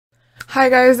Hi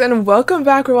guys, and welcome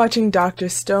back. We're watching Dr.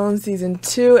 Stone Season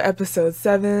 2, Episode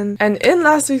 7. And in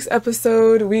last week's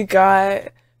episode, we got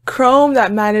Chrome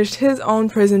that managed his own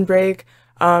prison break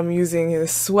using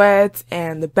his sweat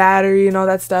and the battery and all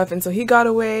that stuff. And so he got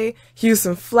away. He used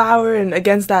some flour and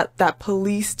against that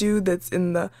police dude that's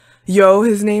in the...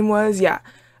 his name was? Yeah.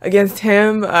 Against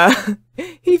him,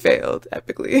 he failed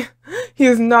epically. He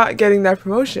is not getting that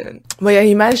promotion. But yeah,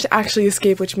 he managed to actually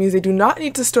escape, which means they do not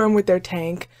need to storm with their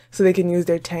tank, so they can use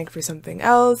their tank for something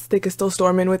else. They can still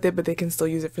storm in with it, but they can still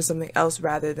use it for something else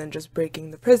rather than just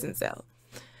breaking the prison cell.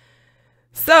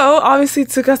 So, obviously,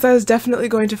 Tsukasa is definitely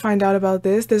going to find out about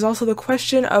this. There's also the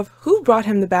question of who brought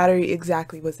him the battery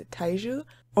exactly. Was it Taiju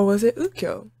or was it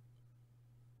Ukyo?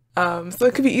 So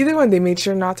it could be either one. They made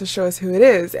sure not to show us who it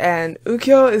is. And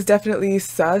Ukyo is definitely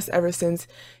sus ever since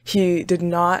he did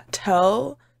not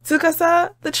tell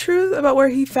Tsukasa the truth about where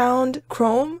he found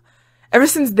Chrome. Ever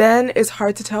since then, it's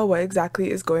hard to tell what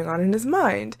exactly is going on in his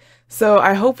mind. So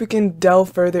I hope we can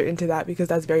delve further into that because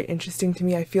that's very interesting to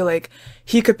me. I feel like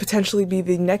he could potentially be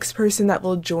the next person that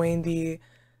will join the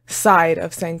side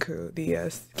of Senku,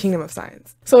 the Kingdom of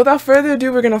Science. So without further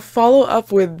ado, we're gonna follow up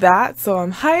with that. So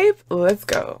I'm hype. Let's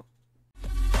go.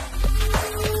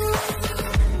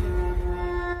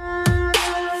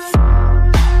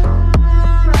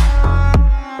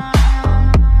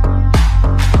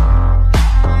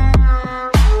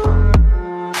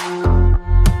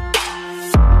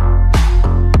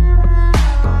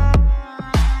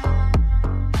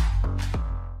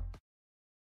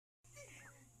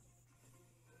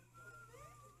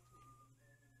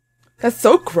 That's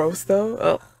so gross though.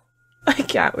 Ugh. I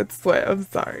can't with sweat, I'm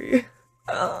sorry.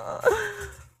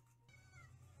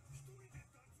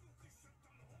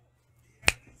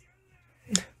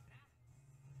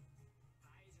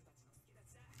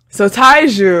 So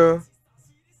Taiju.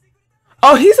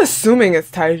 Oh, he's assuming it's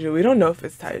Taiju. We don't know if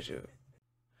it's Taiju.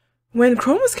 When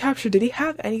Chrome was captured, did he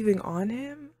have anything on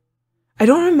him? I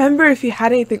don't remember if he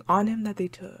had anything on him that they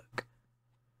took.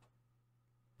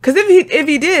 Because if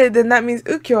he did, then that means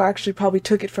Ukyo actually probably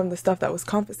took it from the stuff that was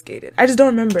confiscated. I just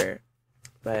don't remember.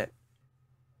 But...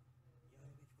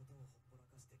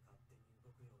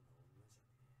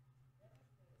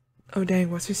 oh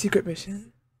dang, what's her secret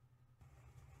mission?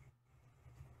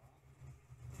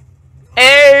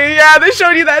 Hey, yeah, they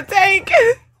showed you that tank!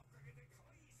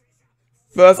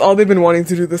 But that's all they've been wanting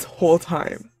to do this whole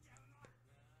time.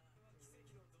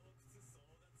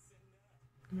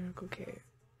 Miracle Cave.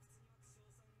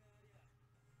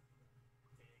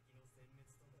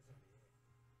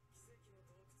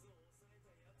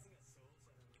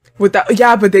 With that,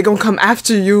 yeah, but they gonna come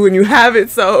after you when you have it,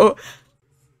 so...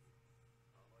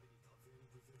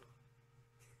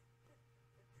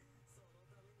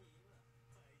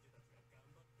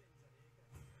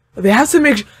 they have to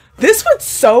make this would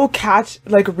so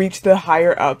reach the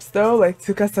higher ups though, like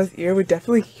Tsukasa's ear would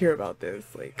definitely hear about this,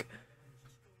 like...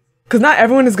 because not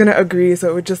everyone is gonna agree,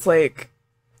 so it would just like...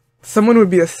 someone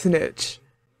would be a snitch.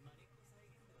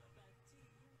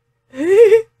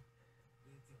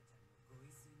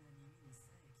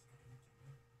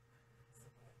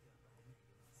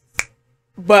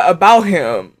 But about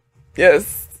him,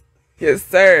 yes, yes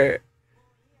sir.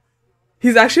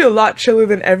 He's actually a lot chiller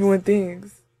than everyone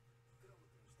thinks.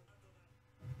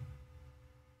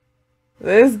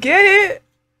 Let's get it!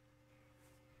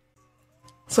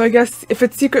 So I guess if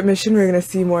it's secret mission, we're gonna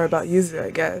see more about Yuzu, I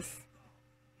guess.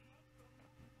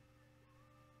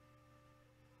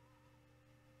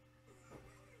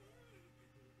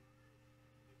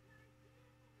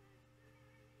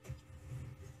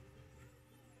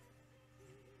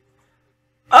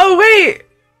 Oh, wait!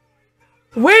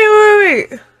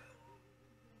 Wait!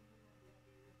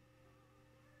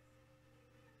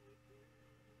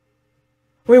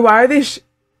 Wait, why are they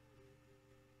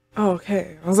oh,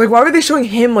 okay. I was like, why were they showing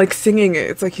him, like, singing it?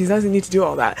 It's like, he doesn't need to do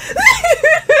all that.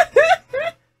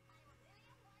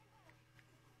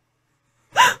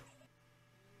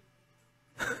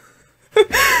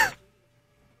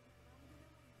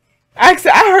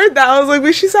 Actually, I heard that. I was like,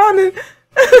 wait, she sounded...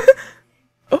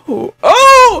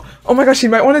 Oh my gosh, she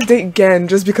might want to date Gen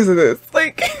just because of this.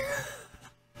 Like,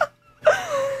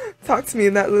 talk to me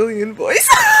in that Lillian voice.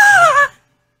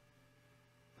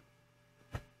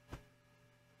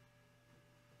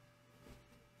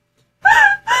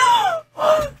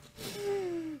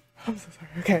 I'm so sorry.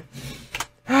 Okay.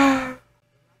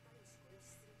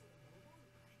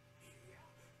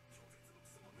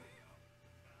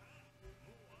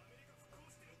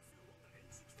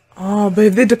 Oh, but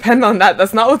if they depend on that,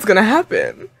 that's not what's gonna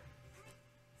happen.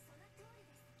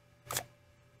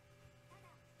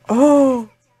 Oh.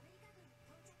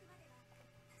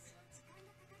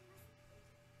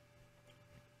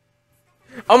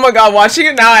 Oh my god, watching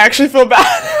it now, I actually feel bad.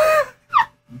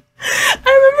 I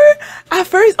remember at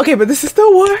first, okay, but this is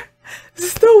still war. This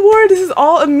is still war. This is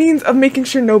all a means of making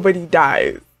sure nobody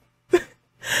dies.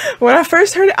 When I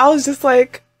first heard it, I was just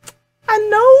like, I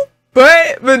know,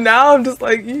 but now I'm just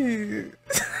like, ew.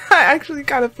 I actually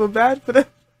kind of feel bad for them.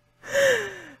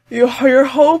 Your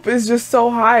hope is just so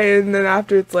high, and then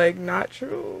after it's like not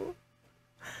true.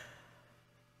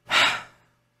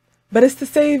 But it's to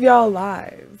save y'all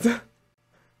lives.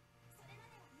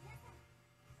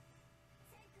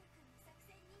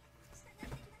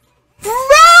 Bro,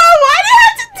 why do you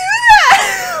have to do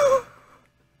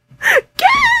that?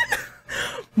 Again?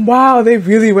 Wow, they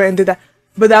really went and did that.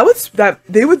 But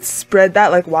they would spread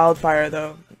that like wildfire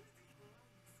though.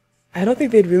 I don't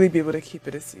think they'd really be able to keep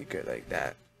it a secret like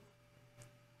that.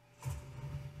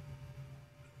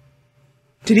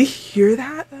 Did he hear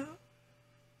that though?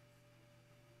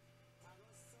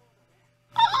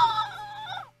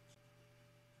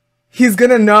 He's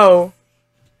gonna know.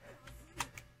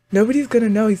 Nobody's gonna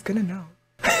know. He's gonna know.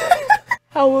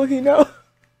 How will he know?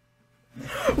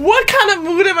 What kind of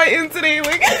mood am I in today?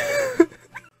 Like,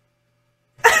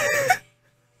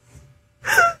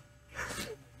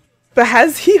 but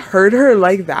has he heard her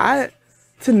like that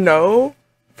to know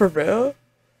for real?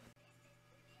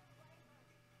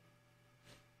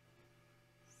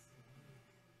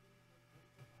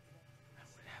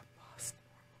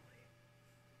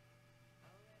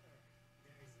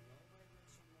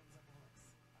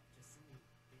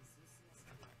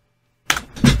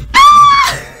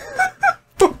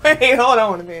 Wait, hold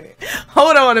on a minute.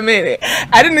 Hold on a minute.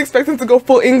 I didn't expect him to go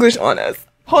full English on us.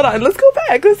 Hold on, let's go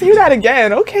back. Let's hear that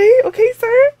again. Okay,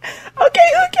 sir. Okay,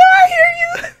 I hear you.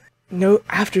 No,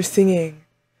 after singing.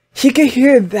 He could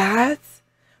hear that.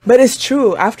 But it's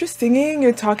true. After singing,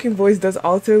 your talking voice does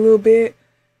alter a little bit.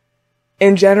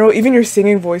 In general, even your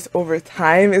singing voice over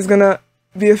time is gonna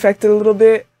be affected a little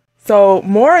bit. So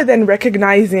more than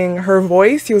recognizing her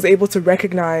voice, he was able to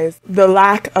recognize the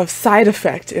lack of side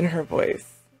effect in her voice.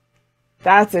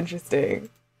 That's interesting.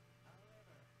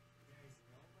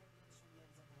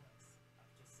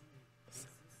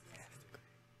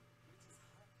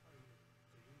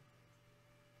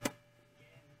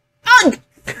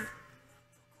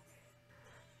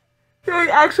 So he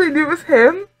actually knew it was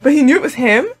him? But he knew it was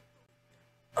him?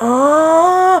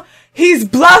 Oh, he's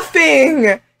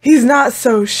bluffing! He's not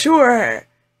so sure.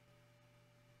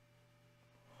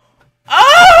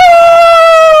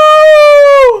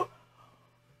 Oh!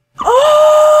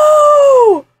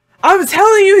 Oh! I'm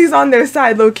telling you, he's on their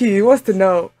side, low-key. He wants to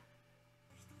know.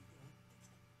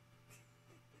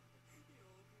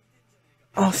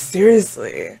 Oh,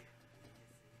 seriously?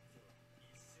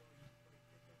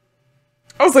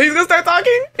 Oh, so he's gonna start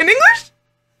talking in English?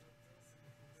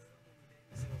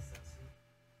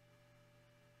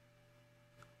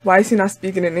 Why is he not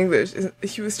speaking in English?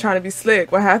 He was trying to be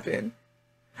slick. What happened?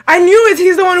 I knew it!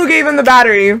 He's the one who gave him the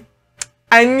battery.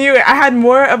 I knew it. I had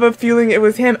more of a feeling it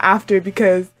was him after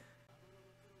because...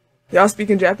 Y'all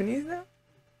speaking Japanese now?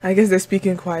 I guess they're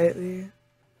speaking quietly.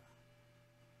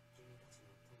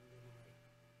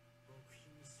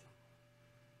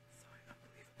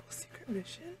 Unbelievable secret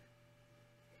mission?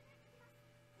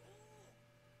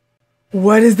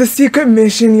 What is the secret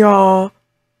mission, y'all?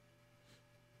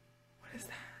 What is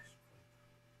that?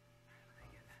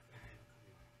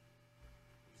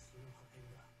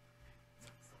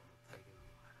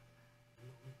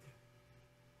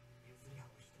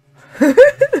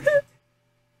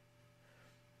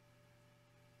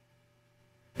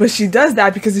 But she does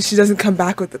that because if she doesn't come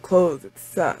back with the clothes, it's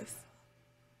sus.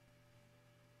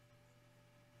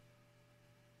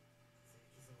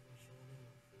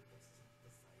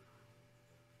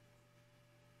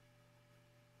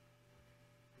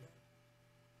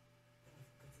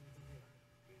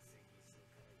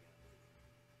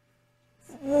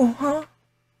 Oh, huh?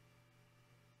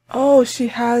 Oh, she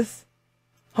has...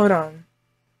 Hold on.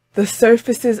 The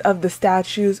surfaces of the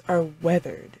statues are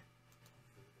weathered.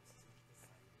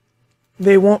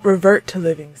 They won't revert to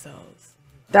living cells.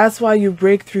 That's why you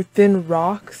break through thin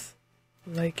rocks,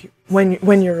 like when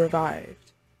you're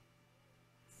revived.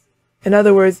 In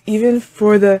other words, even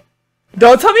for the...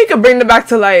 Don't tell me you can bring them back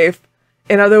to life!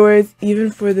 In other words, even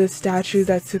for the statues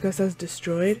that Tsukasa's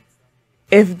destroyed,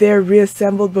 if they're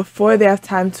reassembled before they have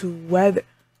time to weather...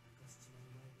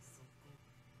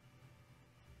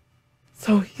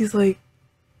 So he's like...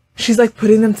 She's like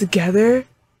putting them together?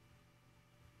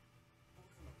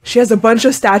 She has a bunch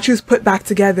of statues put back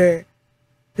together.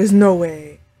 There's no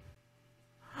way.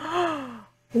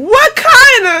 What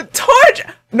kind of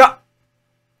torture? No.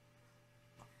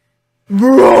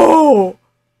 Bro.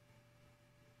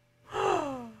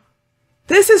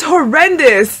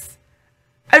 horrendous.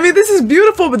 I mean, this is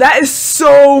beautiful, but that is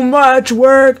so much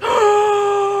work.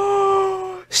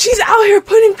 She's out here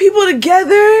putting people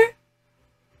together.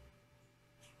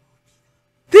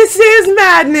 This is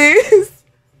madness.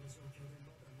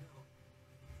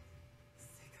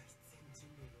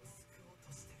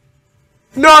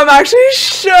 No, I'm actually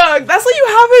shook. That's what you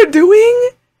have her doing?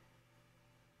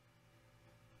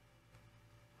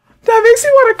 That makes me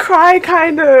want to cry,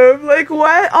 kind of. Like,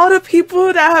 what? All the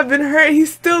people that have been hurt, he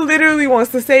still literally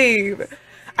wants to save.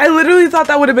 I literally thought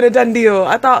that would have been a done deal.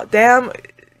 I thought, damn,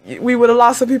 we would have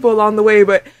lost some people along the way,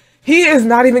 but he is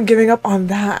not even giving up on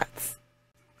that.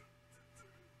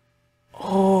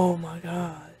 Oh my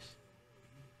gosh.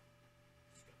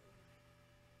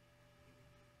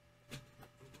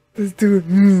 This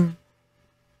dude,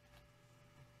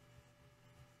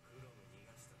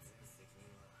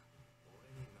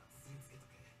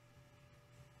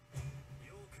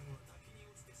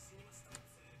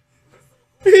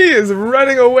 He is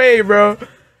running away, bro.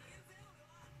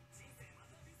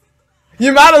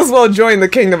 You might as well join the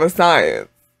kingdom of science.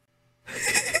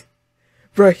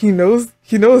 Bruh, he knows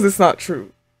it's not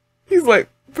true. He's like,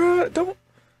 bruh, don't.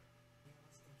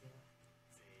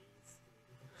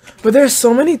 But there's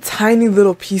so many tiny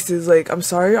little pieces, like, I'm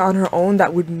sorry, on her own,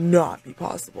 that would not be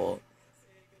possible.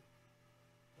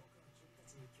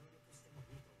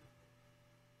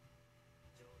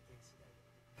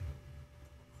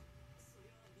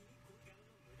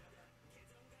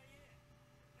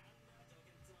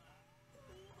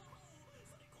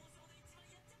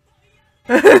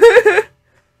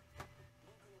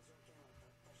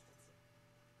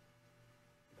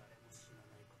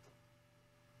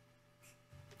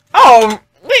 Oh,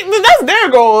 wait, that's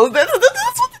their goals. That's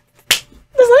not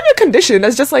even a condition.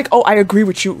 That's just like, oh, I agree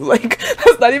with you. Like,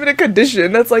 that's not even a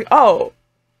condition. That's like, oh,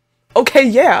 okay,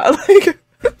 yeah.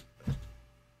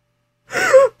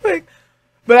 Like,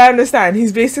 but I understand.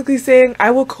 He's basically saying,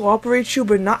 I will cooperate you,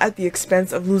 but not at the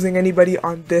expense of losing anybody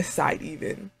on this side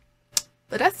even.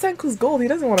 But that's Senku's goal. He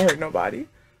doesn't want to hurt nobody.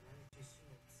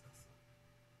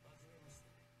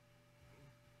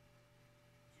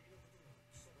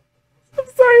 I'm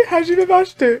sorry, Hajime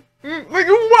Master. Like,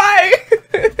 why?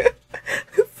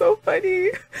 It's so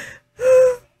funny.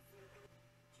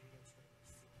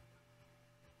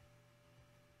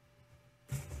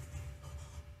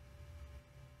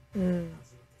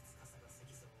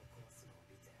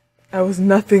 I was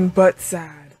nothing but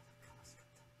sad.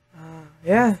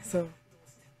 Yeah, so.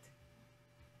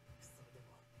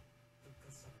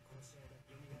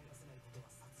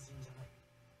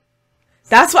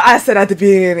 That's what I said at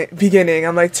the beginning.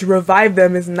 I'm like, to revive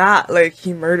them is not like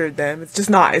he murdered them. It's just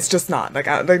not. It's just not. Like,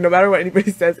 no matter what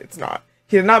anybody says, it's not.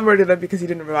 He did not murder them because he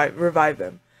didn't revive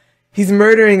them. He's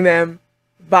murdering them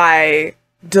by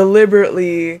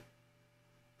deliberately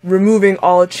removing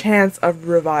all chance of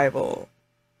revival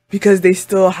because they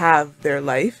still have their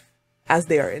life as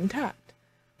they are intact.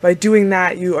 By doing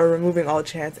that, you are removing all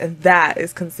chance, and that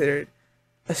is considered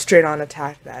a straight-on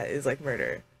attack that is like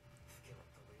murder.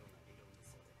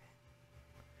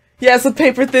 Yes, with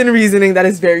paper-thin reasoning, that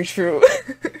is very true.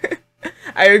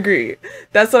 I agree.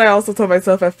 That's what I also told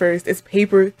myself at first. It's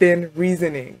paper-thin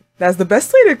reasoning. That's the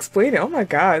best way to explain it. Oh my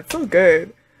god, it's so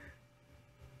good.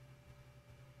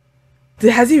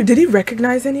 Did he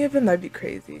recognize any of them? That'd be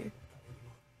crazy.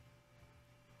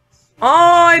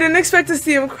 Oh, I didn't expect to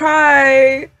see him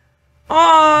cry.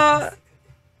 Oh.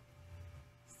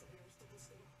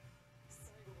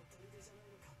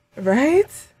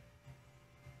 Right?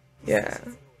 Yeah.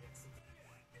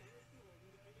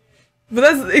 But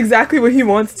that's exactly what he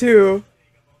wants too.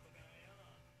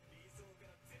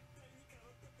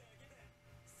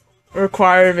 A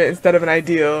requirement instead of an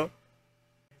ideal.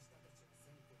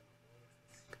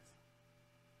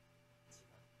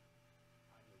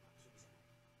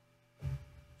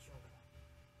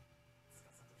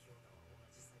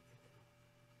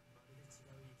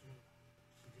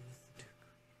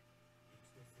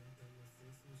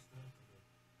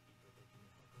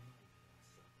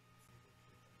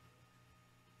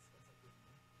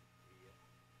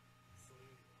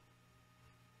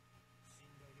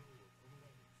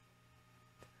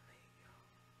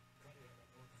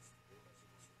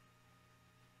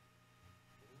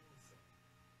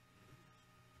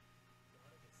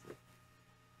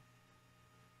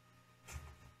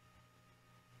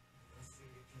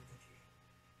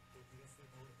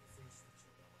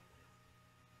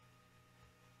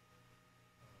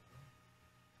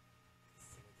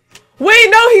 Wait,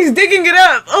 no, he's digging it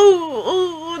up.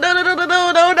 Oh,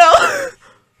 no.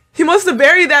 He must have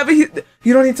buried that, but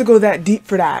you don't need to go that deep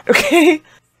for that, okay?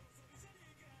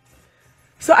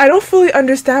 So I don't fully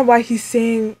understand why he's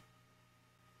saying...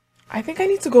 I think I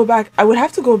need to go back. I would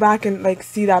have to go back and like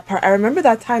see that part. I remember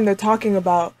that time they're talking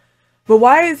about... But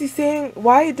why is he saying...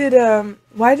 Why did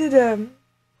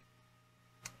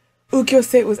Ukyo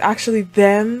say it was actually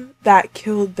them that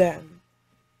killed them?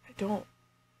 I don't...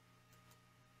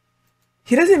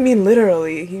 He doesn't mean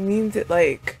literally. He means it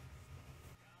like...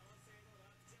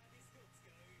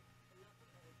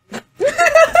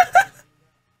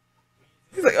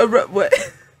 He's like, what?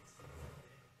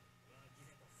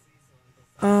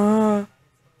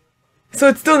 So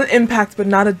it's still an impact, but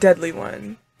not a deadly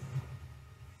one.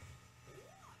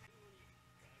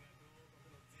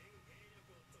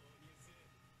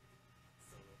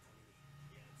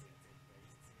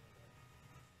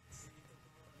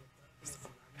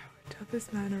 Tell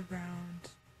this man around.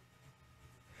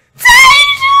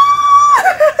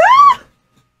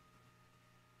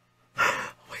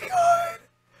 Oh my god!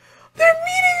 They're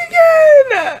meeting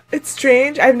again! It's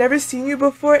strange. I've never seen you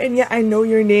before, and yet I know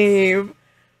your name.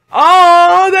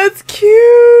 Oh, that's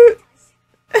cute!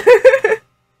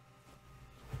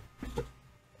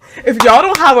 If y'all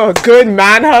don't have a good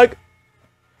man hug,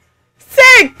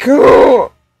 Senku!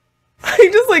 I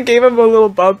just like gave him a little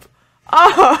bump.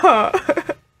 Ah!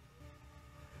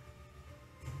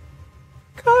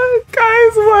 God,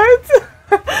 guys,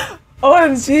 what?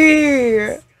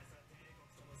 OMG!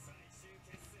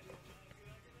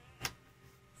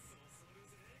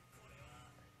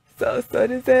 So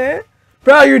is it?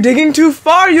 Bro, you're digging too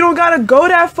far. You don't gotta go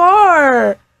that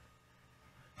far.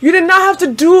 You did not have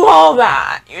to do all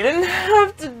that. You didn't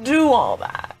have to do all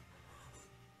that.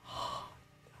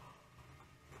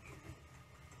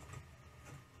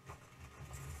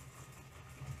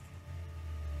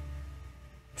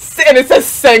 And it says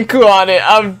Senku on it.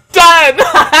 I'm done.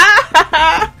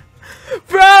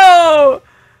 Bro.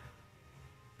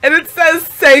 And it says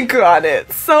Senku on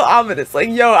it. So ominous. Like,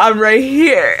 yo, I'm right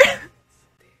here.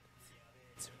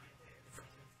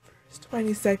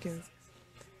 20 seconds.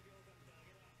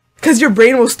 Because your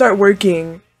brain will start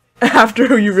working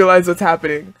after you realize what's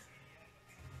happening.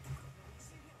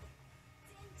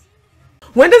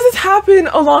 When does this happen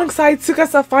alongside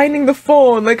Tsukasa finding the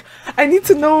phone? Like, I need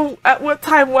to know at what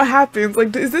time what happens.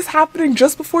 Like, is this happening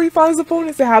just before he finds the phone?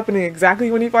 Is it happening exactly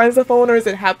when he finds the phone? Or is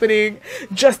it happening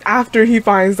just after he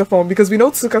finds the phone? Because we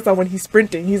know Tsukasa, when he's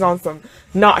sprinting, he's on some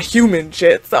not human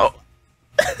shit. So,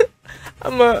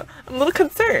 I'm a little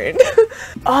concerned.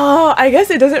 Oh, I guess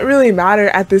it doesn't really matter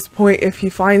at this point if he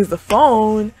finds the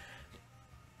phone.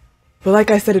 But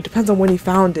like I said, it depends on when he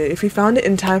found it. If he found it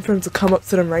in time for him to come up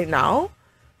to them right now,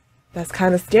 that's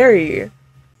kind of scary.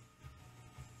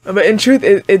 But in truth,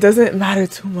 it doesn't matter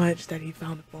too much that he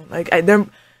found the phone. Like,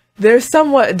 they're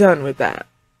somewhat done with that.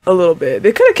 A little bit.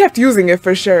 They could have kept using it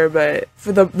for sure, but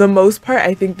for the most part,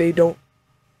 I think they don't...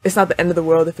 It's not the end of the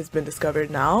world if it's been discovered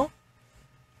now.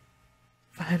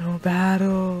 Final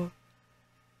battle.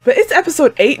 But it's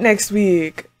episode 8 next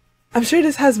week. I'm sure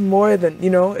this has more than, you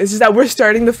know, it's just that we're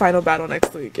starting the final battle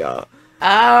next week, y'all.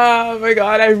 Oh my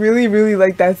god, I really, really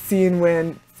like that scene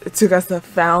when Tsukasa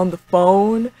found the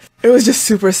phone. It was just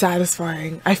super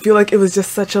satisfying. I feel like it was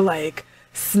just such a, like,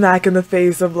 smack in the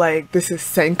face of, like, this is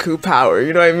Senku power,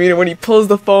 you know what I mean? And when he pulls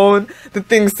the phone, the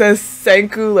thing says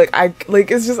Senku,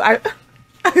 it's just,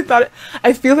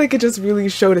 I feel like it just really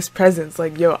showed his presence.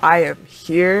 Like, yo, I am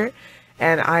here,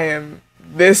 and I am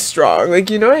this strong. Like,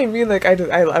 you know what I mean? Like, I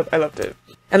loved it.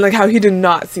 And like how he did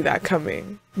not see that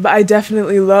coming. But I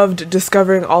definitely loved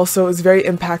discovering also, it's very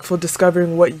impactful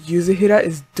discovering what Yuzahira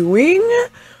is doing.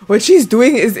 What she's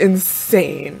doing is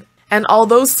insane. And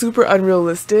although super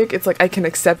unrealistic, it's like I can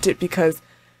accept it because,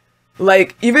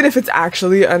 like, even if it's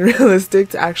actually unrealistic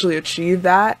to actually achieve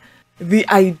that, the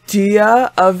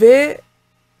idea of it,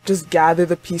 just gather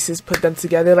the pieces, put them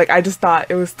together, like, I just thought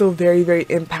it was still very, very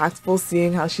impactful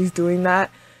seeing how she's doing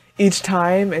that each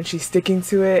time and she's sticking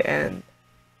to it. And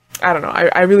I don't know,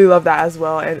 I really love that as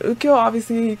well. And Ukyo,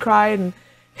 obviously, he cried and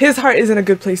his heart is in a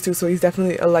good place too, so he's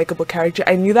definitely a likable character.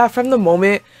 I knew that from the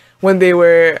moment when they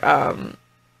were,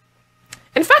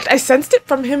 in fact, I sensed it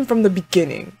from him from the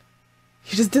beginning.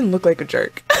 He just didn't look like a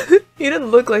jerk. He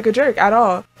didn't look like a jerk at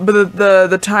all. But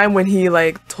the time when he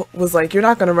like was like, you're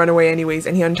not gonna run away anyways,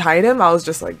 and he untied him, I was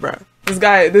just like, bruh, this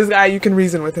guy, you can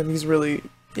reason with him. He's really,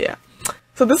 yeah.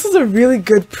 So this is a really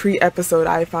good pre-episode,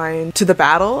 I find, to the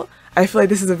battle. I feel like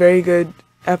this is a very good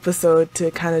episode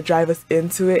to kind of drive us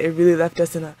into it. It really left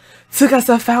us in a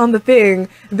Tsukasa found the thing.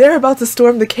 They're about to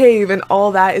storm the cave and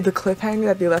all that. The cliffhanger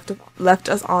that they left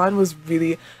us on was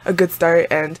really a good start,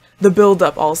 and the build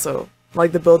up also,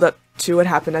 like the build up to what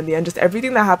happened at the end. Just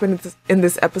everything that happened in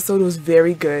this episode was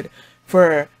very good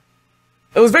for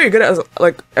it was very good as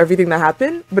like everything that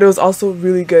happened, but it was also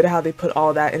really good how they put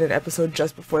all that in an episode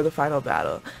just before the final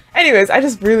battle. Anyways, I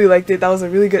just really liked it. That was a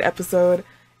really good episode,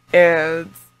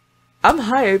 and I'm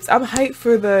hyped. I'm hyped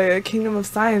for the Kingdom of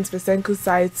Science, for Senku's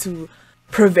side to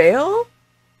prevail.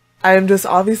 I'm just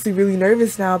obviously really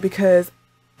nervous now because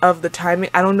of the timing.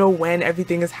 I don't know when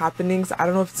everything is happening, so I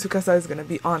don't know if Tsukasa is gonna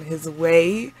be on his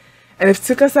way. And if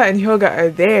Tsukasa and Hyoga are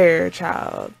there,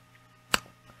 child,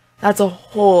 that's a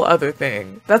whole other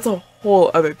thing. That's a whole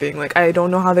other thing. Like, I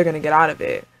don't know how they're gonna get out of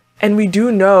it. And we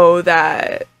do know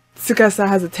that Tsukasa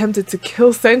has attempted to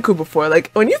kill Senku before.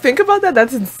 Like, when you think about that,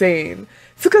 that's insane.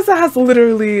 Tsukasa has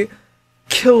literally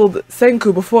killed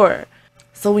Senku before.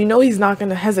 So we know he's not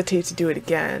gonna hesitate to do it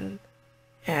again.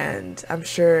 And I'm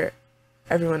sure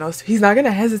everyone else, he's not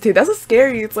gonna hesitate. That's what's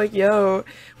scary. It's like, yo,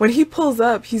 when he pulls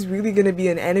up, he's really gonna be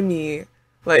an enemy.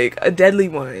 Like, a deadly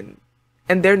one.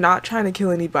 And they're not trying to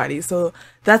kill anybody, so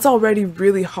that's already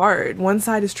really hard. One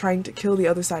side is trying to kill, the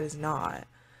other side is not.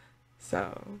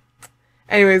 So,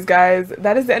 anyways guys,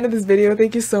 that is the end of this video.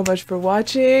 Thank you so much for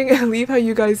watching. Leave how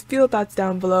you guys feel, thoughts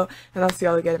down below, and I'll see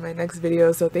y'all again in my next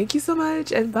video. So thank you so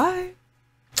much, and bye!